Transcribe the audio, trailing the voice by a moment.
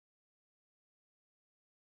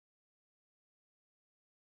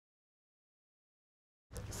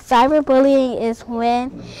Cyberbullying is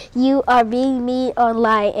when you are being mean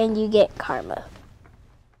online and you get karma.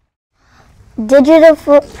 Digital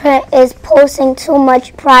footprint is posting too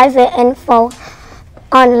much private info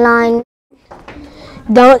online.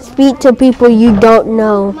 Don't speak to people you don't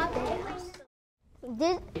know.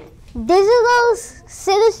 Digital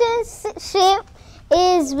citizenship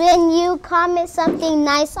is when you comment something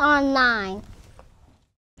nice online.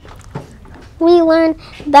 We learned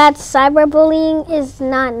that cyberbullying is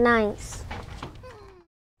not nice.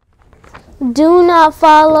 Do not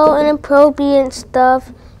follow inappropriate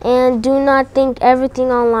stuff and do not think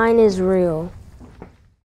everything online is real.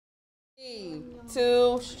 3,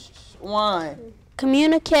 2, 1.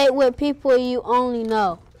 Communicate with people you only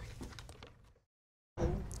know.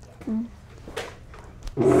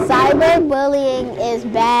 Cyberbullying is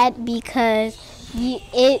bad because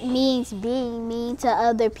it means being mean to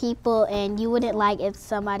other people, and you wouldn't like if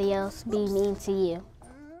somebody else be mean to you.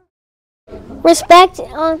 Respect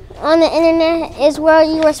on the internet is where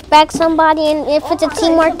you respect somebody, and if it's a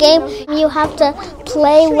teamwork game, you have to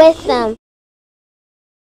play with them.